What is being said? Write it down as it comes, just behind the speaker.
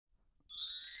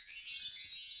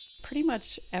pretty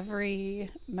much every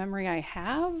memory I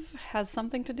have has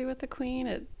something to do with the Queen.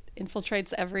 It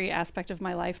infiltrates every aspect of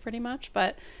my life pretty much.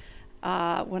 But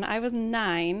when I was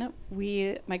 9,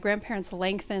 my grandparents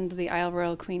lengthened the Isle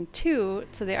Royal Queen 2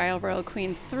 to the Isle Royal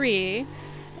Queen 3,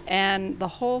 and the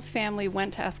whole family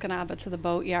went to Escanaba to the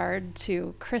boatyard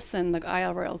to christen the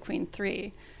Isle Royal Queen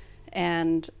 3.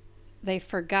 And they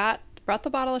brought the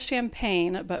bottle of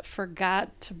champagne, but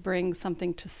forgot to bring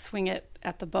something to swing it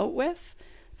at the boat with.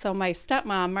 So my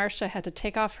stepmom, Marcia, had to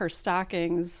take off her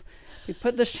stockings. We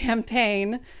put the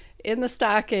champagne in the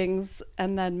stockings,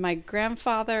 and then my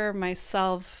grandfather,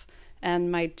 myself, and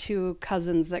my 2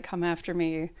 cousins that come after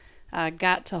me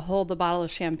got to hold the bottle of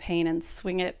champagne and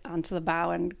swing it onto the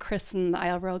bow and christen the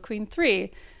Isle Royal Queen 3.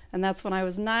 And that's when I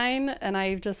was 9, and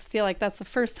I just feel like that's the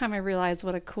first time I realized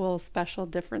what a cool, special,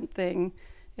 different thing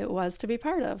it was to be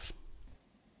part of.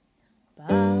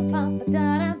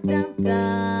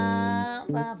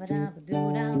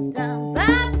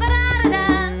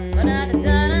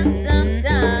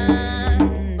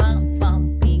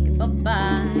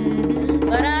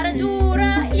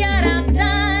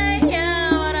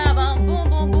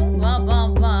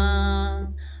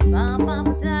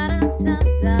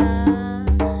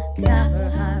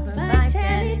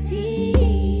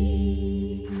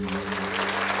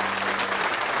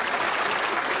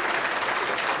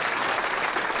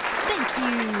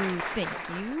 Thank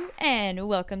you, and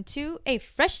welcome to A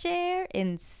Fresh Air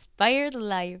Inspired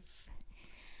Life.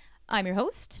 I'm your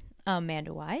host,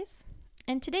 Amanda Wise,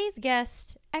 and today's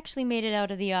guest actually made it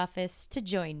out of the office to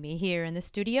join me here in the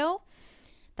studio.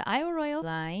 The Isle Royale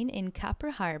line in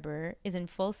Copper Harbor is in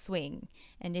full swing,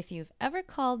 and if you've ever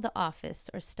called the office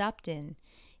or stopped in,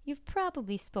 you've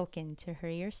probably spoken to her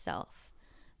yourself.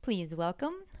 Please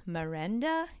welcome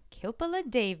Miranda Coppola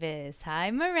Davis. Hi,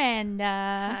 Miranda.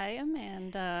 Hi,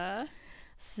 Amanda.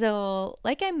 So,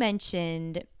 like I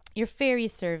mentioned, your ferry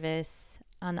service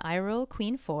on the Isle Royal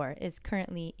Queen 4 is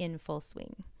currently in full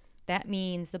swing. That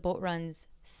means the boat runs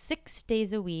 6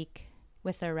 days a week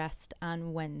with a rest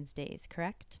on Wednesdays,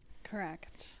 correct?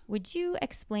 Correct. Would you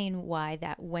explain why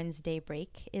that Wednesday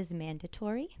break is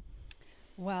mandatory?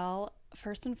 Well,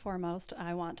 first and foremost,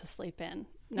 I want to sleep in.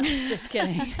 No, just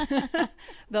kidding.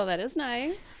 Though that is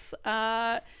nice.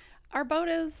 Our boat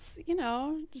is,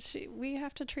 we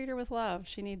have to treat her with love.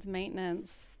 She needs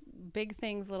maintenance. Big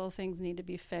things, little things need to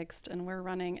be fixed. And we're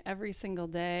running every single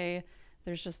day.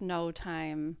 There's just no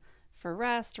time for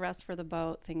rest for the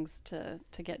boat, things to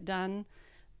get done.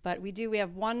 But we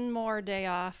have one more day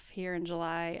off here in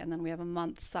July, and then we have a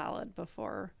month solid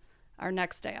before our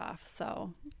next day off.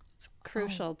 So it's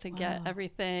crucial to get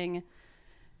everything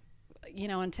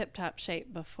in tip-top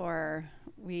shape before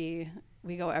we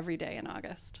go every day in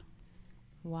August.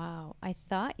 Wow. I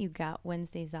thought you got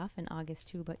Wednesdays off in August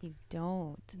too, but you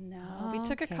don't. No, we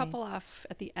took a couple off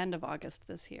at the end of August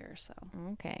this year. So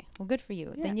okay. Well, good for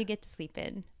you. Yeah. Then you get to sleep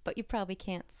in, but you probably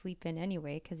can't sleep in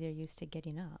anyway because you're used to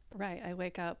getting up. Right. I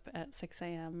wake up at 6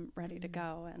 a.m. ready to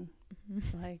go, and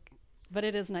but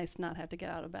it is nice to not have to get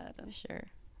out of bed. Sure.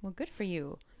 Well, good for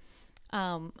you.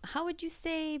 How would you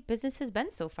say business has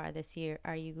been so far this year?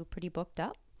 Are you pretty booked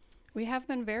up? We have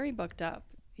been very booked up.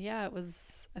 Yeah, it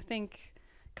was, I think,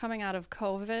 coming out of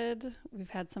COVID,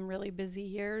 we've had some really busy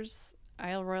years.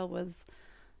 Isle Royale was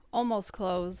almost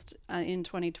closed in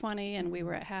 2020, and we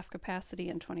were at half capacity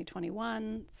in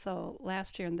 2021. So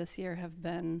last year and this year have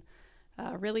been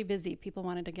really busy. People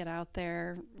wanted to get out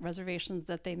there, reservations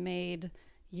that they made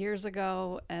years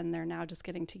ago, and they're now just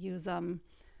getting to use them.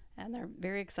 And they're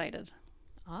very excited.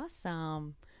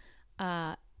 Awesome.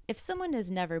 If someone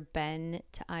has never been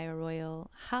to Isle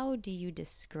Royale, how do you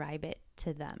describe it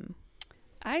to them?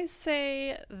 I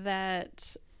say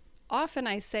that often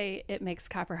it makes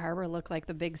Copper Harbor look like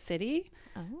the big city,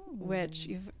 which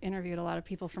you've interviewed a lot of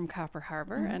people from Copper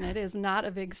Harbor, and it is not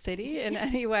a big city in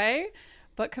any way.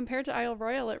 But compared to Isle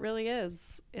Royale, it really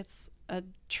is. It's a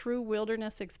true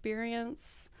wilderness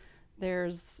experience.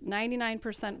 There's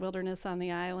 99% wilderness on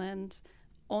the island.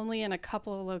 Only in a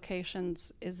couple of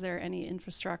locations is there any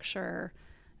infrastructure.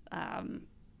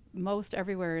 Most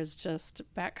everywhere is just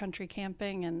backcountry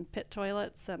camping and pit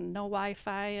toilets and no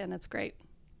Wi-Fi, and it's great.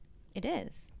 It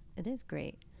is. It is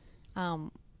great.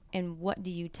 And what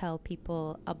do you tell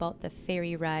people about the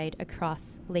ferry ride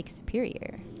across Lake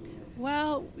Superior?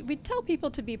 Well, we tell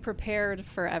people to be prepared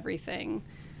for everything.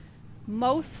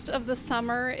 Most of the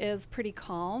summer is pretty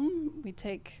calm. We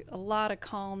take a lot of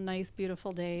calm, nice,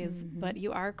 beautiful days, but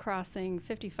you are crossing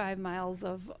 55 miles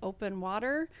of open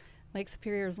water. Lake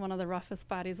Superior is one of the roughest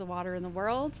bodies of water in the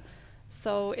world.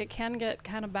 So it can get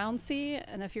kind of bouncy,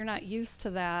 and if you're not used to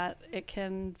that, it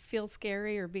can feel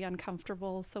scary or be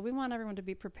uncomfortable. So we want everyone to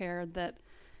be prepared that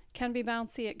it can be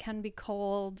bouncy, it can be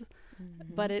cold,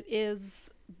 but it is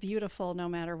beautiful no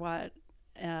matter what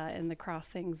in the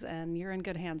crossings, and you're in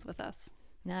good hands with us.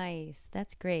 Nice.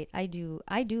 That's great. I do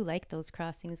like those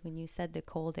crossings. When you said the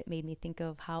cold, it made me think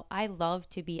of how I love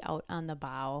to be out on the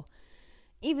bow,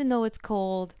 even though it's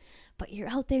cold, but you're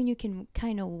out there and you can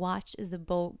kind of watch as the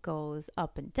boat goes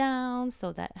up and down.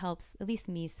 So that helps, at least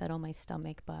me, settle my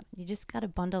stomach. But you just got to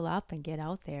bundle up and get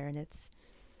out there. And it's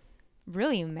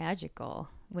really magical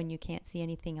when you can't see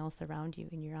anything else around you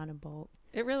and you're on a boat.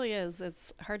 It really is.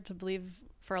 It's hard to believe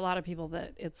for a lot of people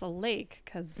that it's a lake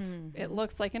because it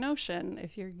looks like an ocean.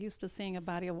 If you're used to seeing a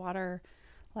body of water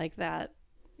like that,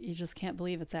 you just can't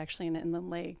believe it's actually an inland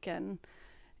lake. And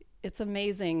it's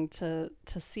amazing to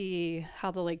see how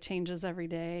the lake changes every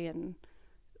day. And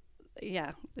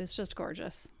yeah, it's just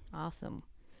gorgeous. Awesome.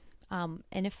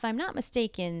 And if I'm not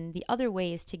mistaken, the other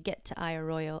ways to get to Isle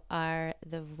Royale are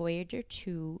the Voyager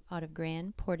 2 out of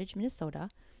Grand Portage, Minnesota,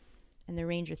 and the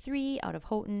Ranger 3 out of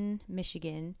Houghton,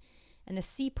 Michigan, and the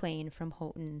Seaplane from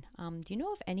Houghton. Do you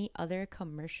know of any other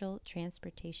commercial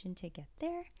transportation to get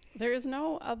there? There is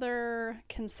no other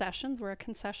concessions. We're a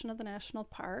concession of the national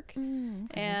park. Okay.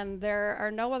 And there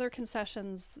are no other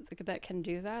concessions that can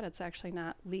do that. It's actually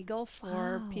not legal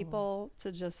for people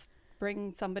to just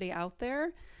bring somebody out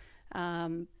there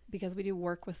because we do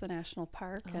work with the national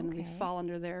park and we fall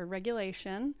under their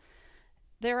regulation.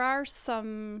 There are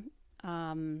some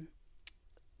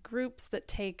groups that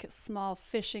take small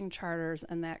fishing charters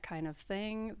and that kind of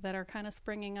thing that are kind of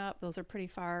springing up. Those are pretty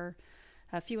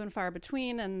few and far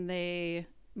between, and they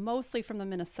mostly from the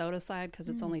Minnesota side because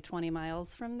it's only 20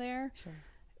 miles from there. Sure.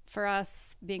 For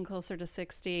us, being closer to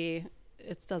 60,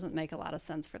 it doesn't make a lot of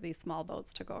sense for these small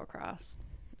boats to go across.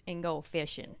 And go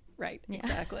fishing. Right, Yeah.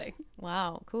 exactly.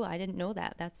 Wow, cool. I didn't know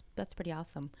that. That's pretty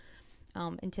awesome.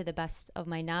 And to the best of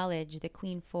my knowledge, the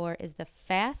Queen 4 is the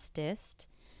fastest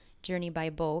journey by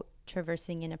boat,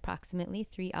 traversing in approximately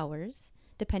 3 hours,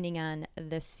 depending on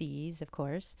the seas, of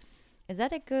course. Is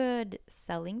that a good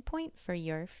selling point for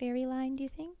your ferry line, do you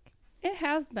think? It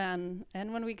has been.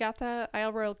 And when we got the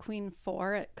Isle Royale Queen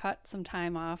 4, it cut some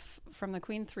time off from the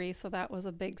Queen 3, so that was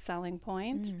a big selling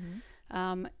point.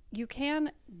 You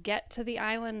can get to the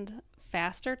island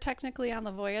faster, technically, on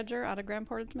the Voyager out of Grand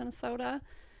Portage, Minnesota.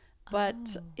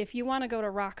 But if you want to go to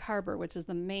Rock Harbor, which is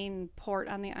the main port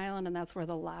on the island, and that's where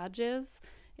the lodge is,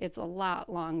 it's a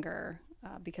lot longer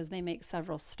because they make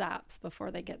several stops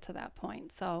before they get to that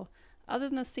point. So other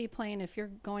than the seaplane, if you're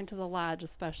going to the lodge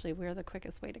especially, we're the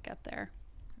quickest way to get there.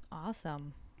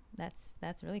 Awesome. That's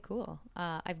really cool.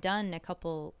 I've done a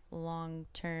couple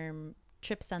long-term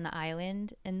trips on the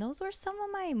island, and those were some of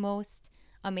my most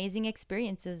amazing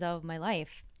experiences of my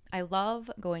life. I love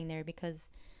going there because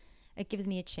it gives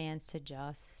me a chance to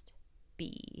just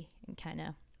be and kind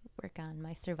of work on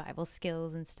my survival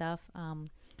skills and stuff.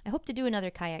 I hope to do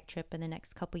another kayak trip in the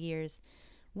next couple years.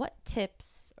 What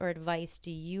tips or advice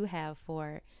do you have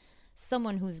for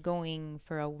someone who's going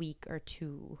for a week or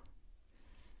two?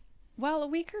 Well, a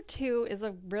week or two is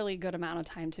a really good amount of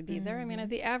time to be there. I mean,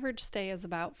 the average stay is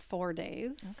about 4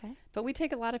 days. Okay. But we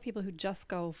take a lot of people who just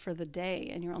go for the day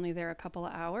and you're only there a couple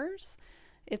of hours.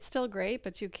 It's still great,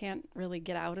 but you can't really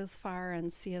get out as far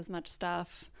and see as much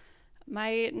stuff.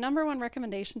 My number one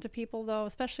recommendation to people, though,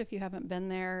 especially if you haven't been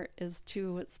there, is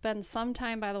to spend some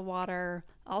time by the water.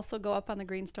 Also go up on the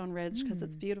Greenstone Ridge because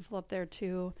it's beautiful up there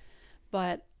too.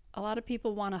 But a lot of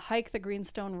people want to hike the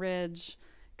Greenstone Ridge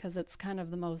because it's kind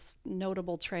of the most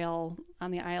notable trail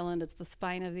on the island. It's the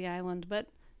spine of the island, but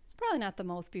it's probably not the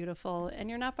most beautiful. And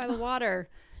you're not by the water.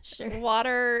 Sure.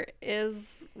 Water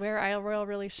is where Isle Royale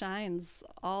really shines.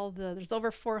 There's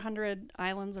over 400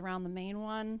 islands around the main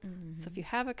one. So if you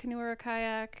have a canoe or a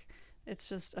kayak, it's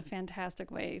just a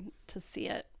fantastic way to see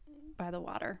it by the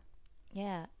water.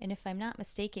 Yeah, and if I'm not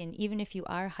mistaken, even if you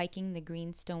are hiking the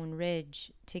Greenstone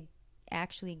Ridge, to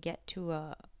actually get to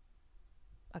a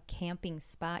camping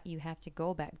spot, you have to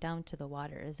go back down to the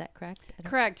water. Is that correct?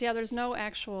 Correct. Yeah, there's no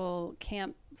actual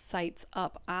campsites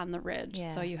up on the ridge.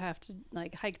 Yeah. So you have to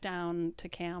hike down to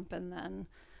camp and then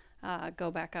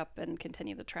go back up and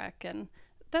continue the trek. And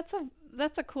that's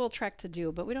a cool trek to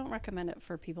do, but we don't recommend it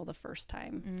for people the first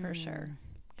time for sure.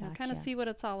 Gotcha. Kind of see what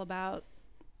it's all about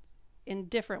in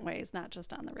different ways, not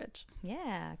just on the ridge.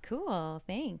 Yeah, cool.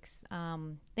 Thanks.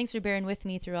 Thanks for bearing with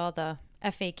me through all the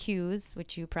FAQs,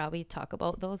 which you probably talk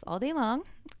about those all day long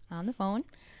on the phone.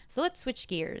 So let's switch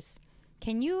gears.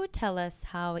 Can you tell us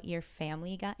how your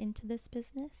family got into this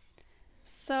business?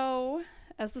 So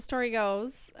as the story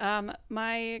goes,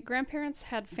 my grandparents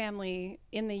had family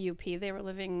in the UP. They were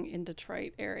living in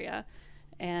Detroit area,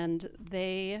 and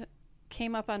they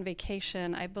came up on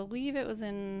vacation. I believe it was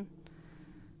in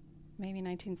maybe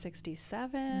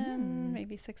 1967,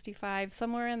 maybe 65,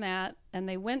 somewhere in that. And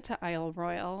they went to Isle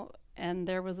Royale, and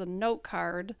there was a note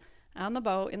card on the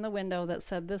boat in the window that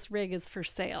said, "This rig is for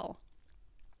sale."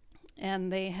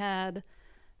 And they had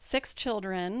 6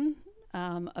 children,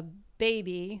 a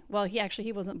baby. Well,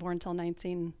 he wasn't born until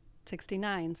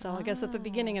 1969. So I guess at the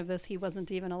beginning of this, he wasn't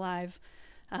even alive.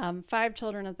 5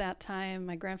 children at that time.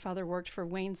 My grandfather worked for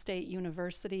Wayne State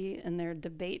University in their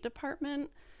debate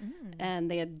department, and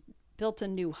they had built a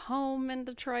new home in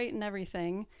Detroit and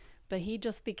everything. But he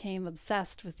just became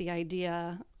obsessed with the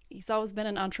idea. He's always been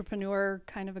an entrepreneur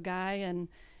kind of a guy, and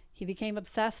he became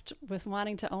obsessed with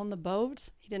wanting to own the boat.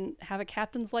 He didn't have a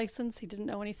captain's license. He didn't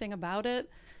know anything about it.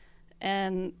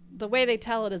 And the way they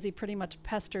tell it is he pretty much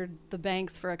pestered the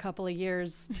banks for a couple of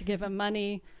years to give him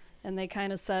money. And they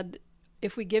kind of said,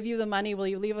 "If we give you the money, will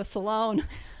you leave us alone?"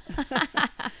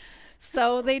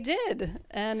 So they did.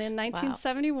 And in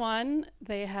 1971,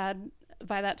 they had,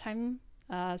 by that time,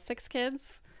 6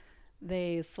 kids.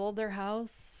 They sold their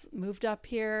house, moved up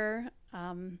here.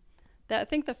 I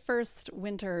think the first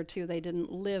winter or two, they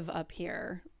didn't live up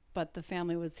here, but the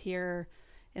family was here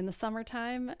in the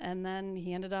summertime. And then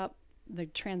they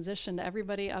transitioned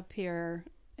everybody up here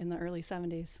in the early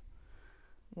 70s.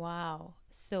 Wow.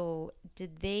 So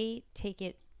did they take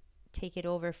it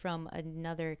over from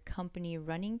another company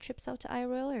running trips out to Isle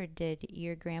Royale, or did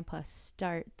your grandpa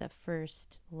start the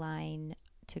first line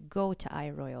to go to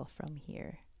Isle Royale from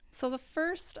here? So the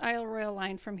first Isle Royale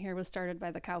line from here was started by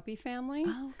the Cowpey family.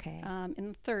 Oh, okay. In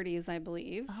the 30s, I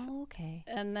believe. Oh, okay.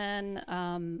 And then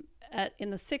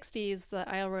in the 60s, the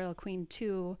Isle Royale Queen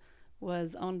 2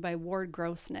 was owned by Ward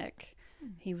Grossnick.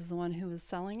 He was the one who was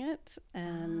selling it.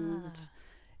 And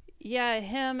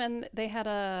him, and they had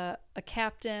a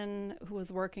captain who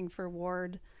was working for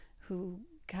Ward who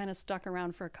kind of stuck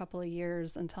around for a couple of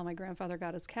years until my grandfather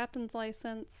got his captain's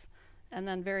license. And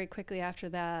then very quickly after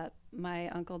that, my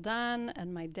Uncle Don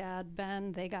and my dad,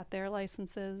 Ben, they got their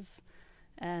licenses,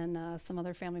 and some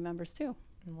other family members too.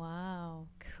 Wow,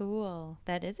 cool.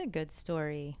 That is a good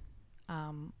story.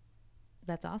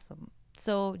 That's awesome.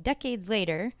 So decades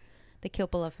later, the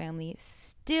Kilpala family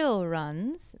still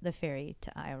runs the ferry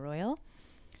to Isle Royale.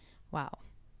 Wow.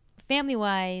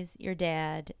 Family-wise, your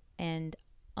dad and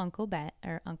Uncle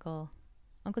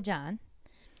John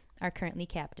are currently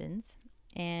captains.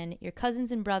 And your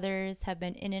cousins and brothers have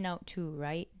been in and out too,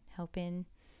 right? Helping?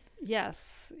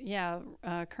 Yes. Yeah.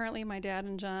 Currently, my dad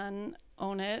and John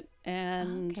own it.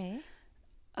 And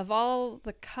of all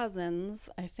the cousins,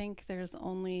 I think there's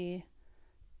only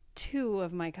 2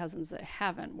 of my cousins that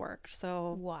haven't worked.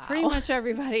 So pretty much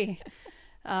everybody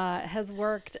has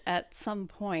worked at some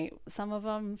point. Some of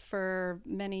them for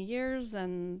many years,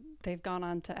 and they've gone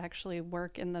on to actually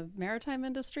work in the maritime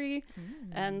industry.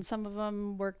 And some of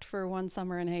them worked for one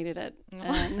summer and hated it.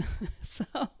 And so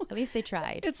at least they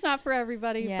tried. It's not for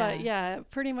everybody, but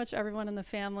pretty much everyone in the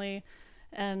family.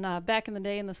 And back in the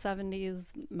day in the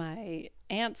 70s, my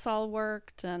aunts all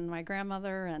worked, and my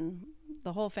grandmother, and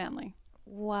the whole family.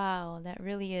 Wow, that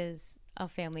really is a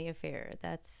family affair.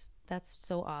 That's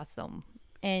so awesome.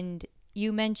 And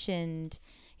you mentioned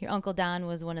your Uncle Don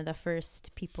was one of the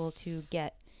first people to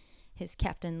get his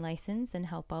captain license and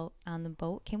help out on the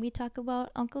boat. Can we talk about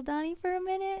Uncle Donnie for a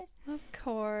minute? Of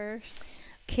course.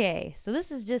 Okay, so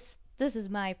this is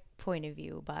my point of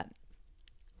view, but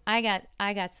I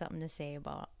got something to say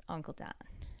about Uncle Don.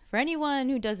 For anyone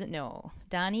who doesn't know,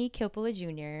 Donnie Kilpala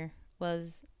Jr.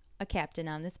 was a captain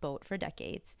on this boat for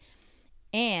decades,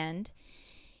 and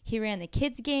he ran the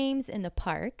kids' games in the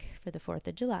park for the 4th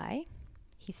of July.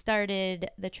 He started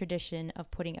the tradition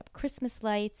of putting up Christmas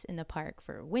lights in the park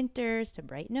for winters to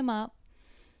brighten them up.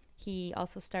 He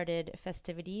also started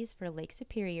festivities for Lake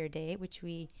Superior Day, which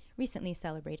we recently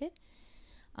celebrated.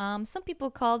 Some people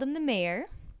called him the mayor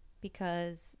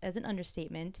because, as an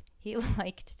understatement, he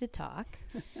liked to talk.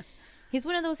 He's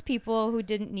one of those people who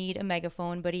didn't need a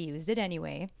megaphone, but he used it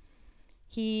anyway.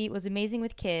 He was amazing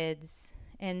with kids,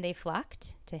 and they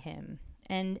flocked to him.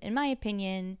 And in my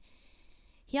opinion,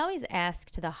 he always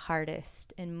asked the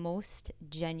hardest and most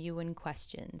genuine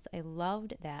questions. I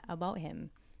loved that about him.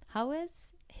 How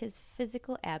has his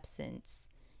physical absence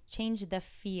changed the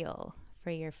feel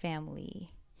for your family?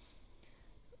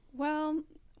 Well,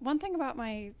 one thing about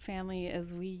my family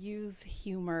is we use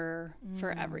humor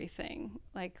for everything.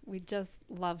 Like, we just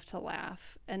love to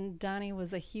laugh. And Donnie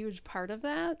was a huge part of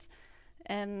that.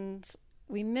 And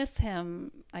we miss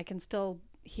him. I can still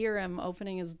hear him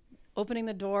opening his opening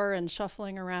the door and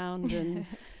shuffling around and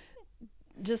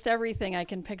just everything. I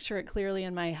can picture it clearly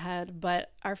in my head.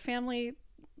 But our family,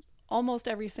 almost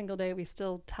every single day, we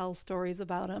still tell stories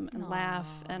about him and laugh.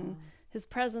 And his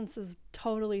presence is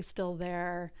totally still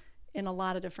there in a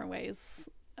lot of different ways.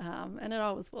 And it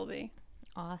always will be.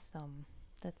 Awesome.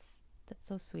 That's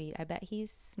so sweet. I bet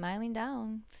he's smiling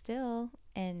down still.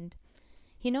 And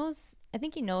I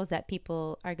think he knows that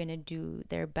people are going to do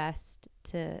their best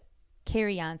to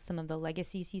carry on some of the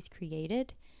legacies he's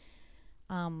created.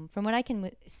 From what I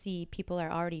can see, people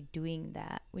are already doing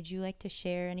that. Would you like to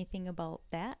share anything about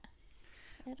that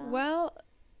at all? Well,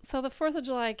 so the 4th of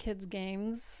July kids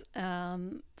games,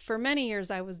 for many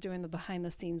years I was doing the behind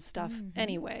the scenes stuff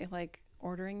anyway, like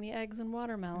ordering the eggs and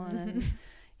watermelon. And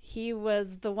he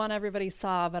was the one everybody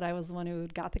saw, but I was the one who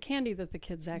got the candy that the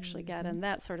kids actually get and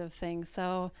that sort of thing.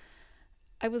 So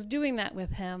I was doing that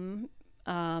with him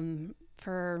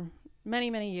for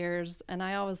many, many years. And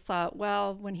I always thought,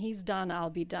 well, when he's done, I'll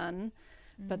be done.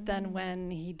 But then when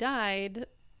he died,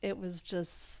 it was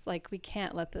just like, we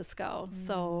can't let this go.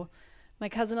 So my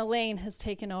cousin Elaine has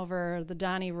taken over the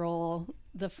Donnie role,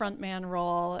 the front man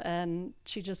role, and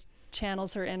she just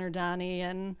channels her inner Donnie.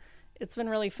 And it's been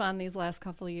really fun these last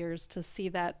couple of years to see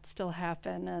that still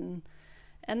happen.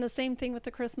 And the same thing with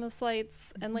the Christmas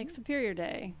lights and Lake Superior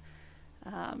Day.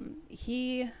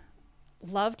 He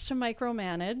loved to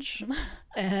micromanage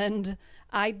and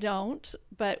I don't,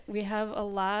 but we have a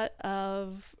lot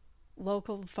of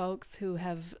local folks who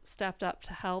have stepped up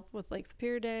to help with Lake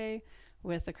Superior Day,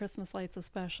 with the Christmas lights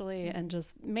especially, and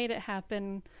just made it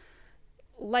happen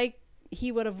like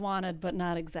he would have wanted, but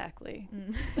not exactly.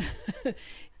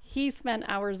 He spent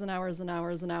hours and hours and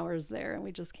hours and hours there, and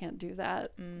we just can't do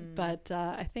that. But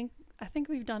I think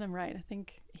we've done him right. I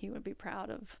think he would be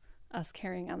proud of us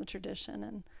carrying on the tradition,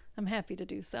 and I'm happy to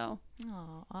do so.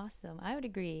 Oh, awesome. I would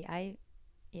agree. I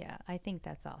think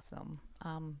that's awesome.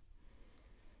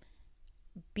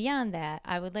 Beyond that,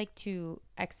 I would like to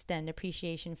extend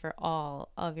appreciation for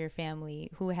all of your family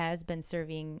who has been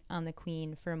serving on the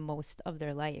Queen for most of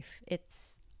their life.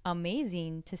 It's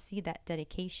amazing to see that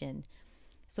dedication.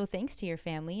 So thanks to your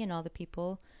family and all the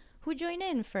people who join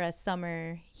in for a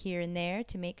summer here and there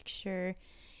to make sure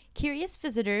curious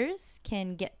visitors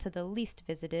can get to the least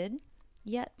visited,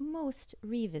 yet most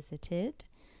revisited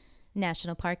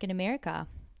national park in America.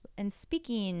 And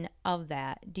speaking of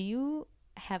that, do you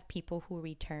have people who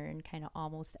return kind of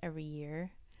almost every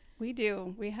year? We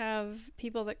do. We have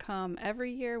people that come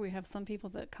every year. We have some people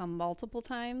that come multiple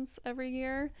times every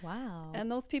year. Wow.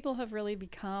 And those people have really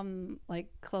become like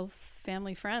close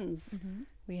family friends.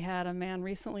 We had a man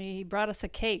recently, he brought us a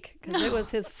cake because it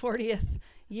was his 40th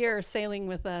year sailing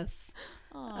with us.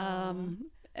 And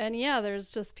yeah,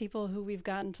 there's just people who we've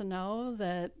gotten to know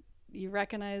that you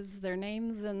recognize their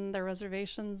names and their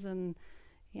reservations, and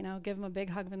you know, give them a big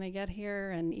hug when they get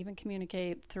here, and even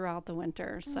communicate throughout the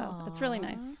winter. So it's really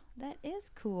nice. That is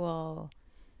cool.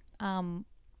 I'm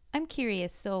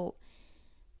curious. So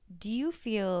do you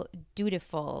feel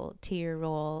dutiful to your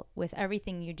role with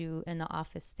everything you do in the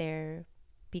office there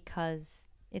because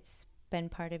it's been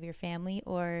part of your family,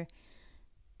 or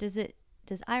does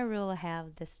Irola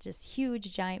have this just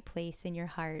huge giant place in your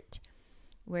heart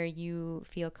where you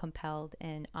feel compelled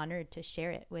and honored to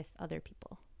share it with other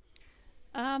people?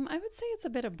 I would say it's a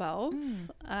bit of both.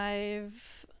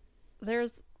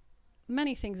 There's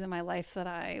many things in my life that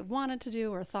I wanted to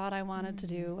do or thought I wanted to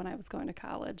do when I was going to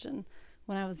college and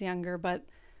when I was younger. But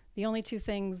the only two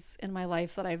things in my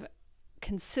life that I've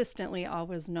consistently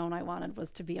always known I wanted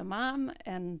was to be a mom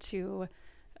and to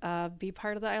be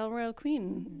part of the Isle Royal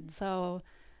Queen. So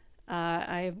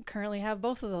I currently have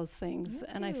both of those things,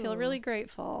 and I feel really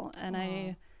grateful.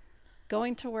 And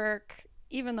going to work,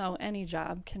 even though any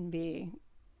job can be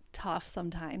tough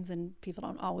sometimes and people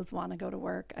don't always want to go to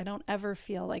work, I don't ever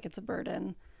feel like it's a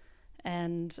burden.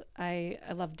 And I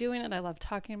love doing it. I love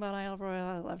talking about Isle Royal.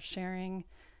 I love sharing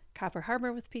Copper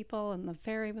Harbor with people and the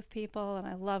ferry with people. And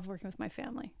I love working with my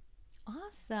family.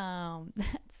 Awesome.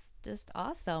 That's just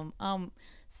awesome.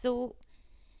 So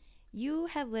you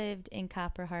have lived in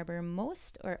Copper Harbor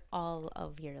most or all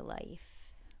of your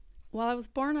life? Well, I was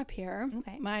born up here.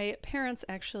 Okay. My parents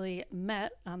actually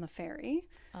met on the ferry.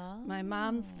 My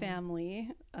mom's family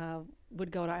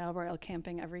would go to Isle Royale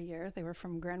camping every year. They were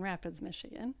from Grand Rapids,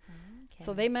 Michigan. Okay.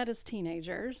 So they met as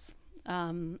teenagers.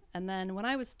 And then when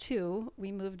I was 2,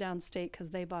 we moved downstate because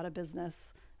they bought a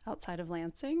business outside of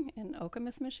Lansing in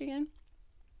Okemos, Michigan.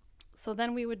 So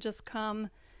then we would just come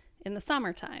in the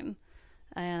summertime.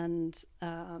 And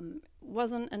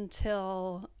wasn't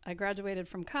until I graduated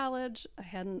from college. I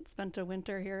hadn't spent a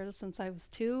winter here since I was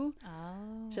 2.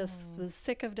 Oh. Just was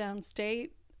sick of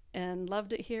downstate and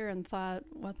loved it here and thought,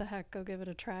 what the heck, go give it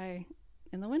a try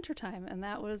in the wintertime. And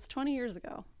that was 20 years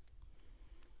ago.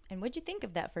 And what'd you think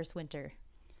of that first winter?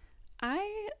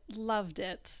 I loved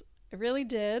it. I really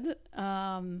did.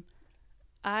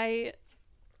 I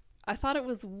thought it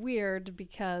was weird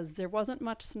because there wasn't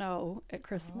much snow at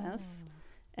Christmas.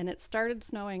 And it started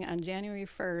snowing on January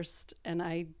 1st, and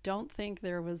I don't think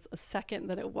there was a second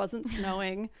that it wasn't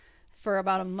snowing for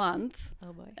about a month.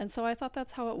 Oh, boy. And so I thought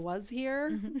that's how it was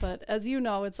here. But as you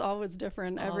know, it's always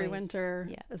different every winter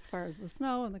as far as the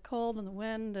snow and the cold and the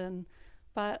wind.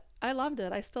 But I loved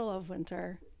it. I still love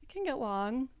winter. It can get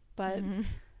long, but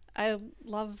I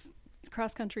love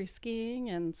cross-country skiing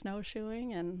and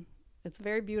snowshoeing, and it's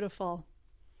very beautiful.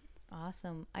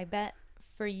 Awesome. I bet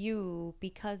for you,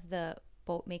 because the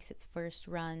boat makes its first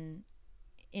run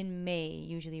in May,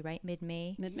 usually, right?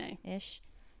 Mid-May-ish.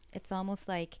 It's almost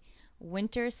like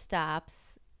winter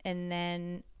stops, and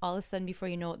then all of a sudden, before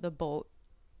you know it, the boat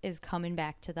is coming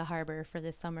back to the harbor for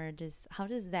the summer. How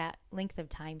does that length of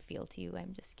time feel to you?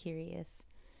 I'm just curious.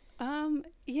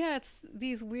 Yeah, it's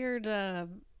these weird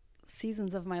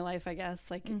seasons of my life, I guess.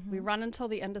 Like we run until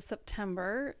the end of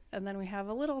September, and then we have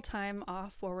a little time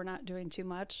off where we're not doing too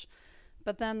much.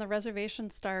 But then the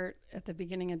reservations start at the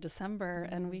beginning of December,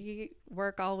 and we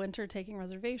work all winter taking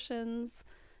reservations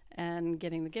and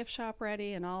getting the gift shop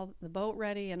ready and all the boat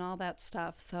ready and all that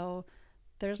stuff. So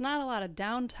there's not a lot of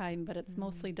downtime, but it's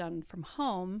mostly done from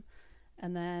home.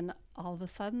 And then all of a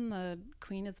sudden the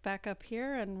Queen is back up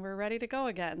here and we're ready to go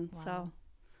again. Wow. So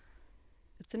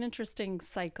it's an interesting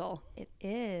cycle. It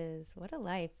is. What a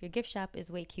life. Your gift shop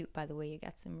is way cute, by the way. You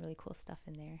got some really cool stuff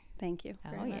in there. Thank you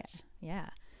very much. Yeah.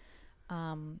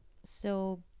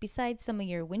 So besides some of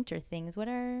your winter things, what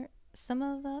are some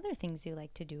of the other things you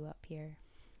like to do up here?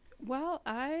 Well,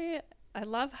 I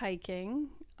love hiking.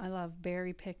 I love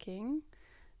berry picking.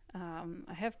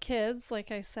 I have kids,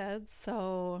 like I said,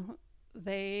 so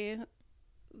they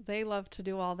love to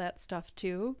do all that stuff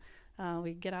too.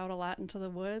 We get out a lot into the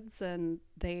woods, and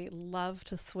they love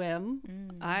to swim.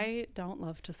 I don't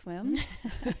love to swim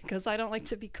because I don't like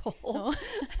to be cold. Oh.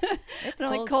 I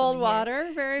don't like cold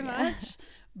water very much.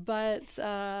 But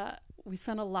we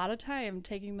spend a lot of time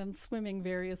taking them swimming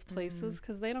various places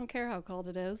because they don't care how cold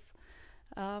it is.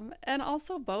 And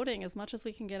also boating, as much as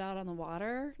we can get out on the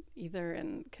water, either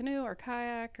in canoe or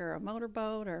kayak or a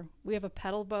motorboat, or we have a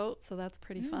pedal boat, so that's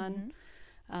pretty fun.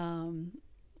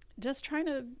 Just trying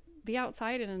to be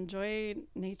outside and enjoy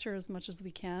nature as much as we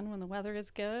can when the weather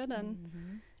is good.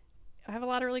 And I have a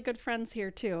lot of really good friends here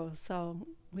too, so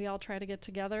we all try to get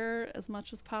together as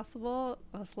much as possible,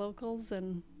 us locals,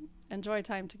 and enjoy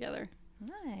time together.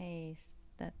 Nice.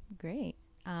 That's great.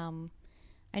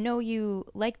 I know you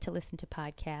like to listen to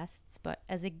podcasts, but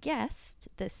as a guest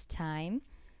this time,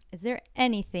 is there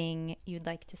anything you'd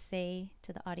like to say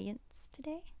to the audience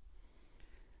today?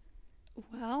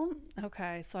 Well,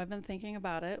 okay, so I've been thinking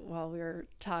about it while we were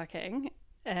talking,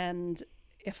 and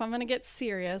if I'm going to get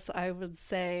serious, I would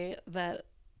say that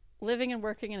living and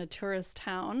working in a tourist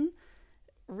town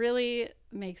really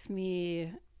makes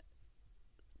me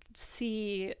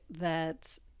see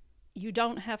that you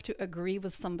don't have to agree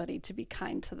with somebody to be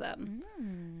kind to them.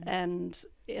 And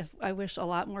I wish a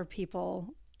lot more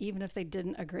people, even if they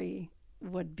didn't agree,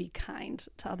 would be kind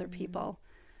to other people.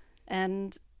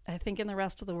 And I think in the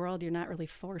rest of the world, you're not really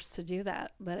forced to do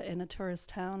that. But in a tourist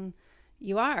town,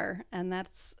 you are. And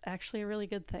that's actually a really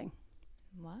good thing.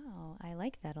 Wow, I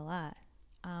like that a lot.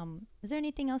 Is there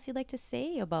anything else you'd like to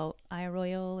say about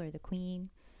Royale or the Queen?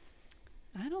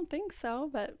 I don't think so,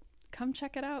 but come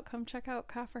check it out. Come check out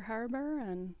Coffer Harbor,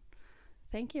 and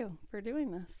thank you for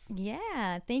doing this.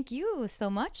 Yeah, thank you so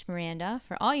much, Miranda,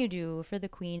 for all you do for the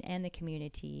Queen and the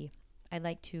community. I'd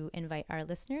like to invite our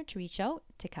listener to reach out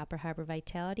to Copper Harbor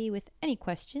Vitality with any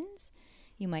questions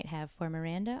you might have for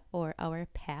Miranda or our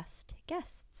past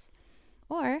guests,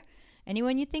 or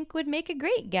anyone you think would make a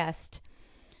great guest.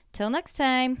 Till next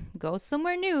time, go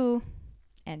somewhere new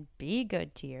and be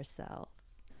good to yourself.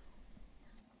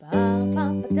 Ba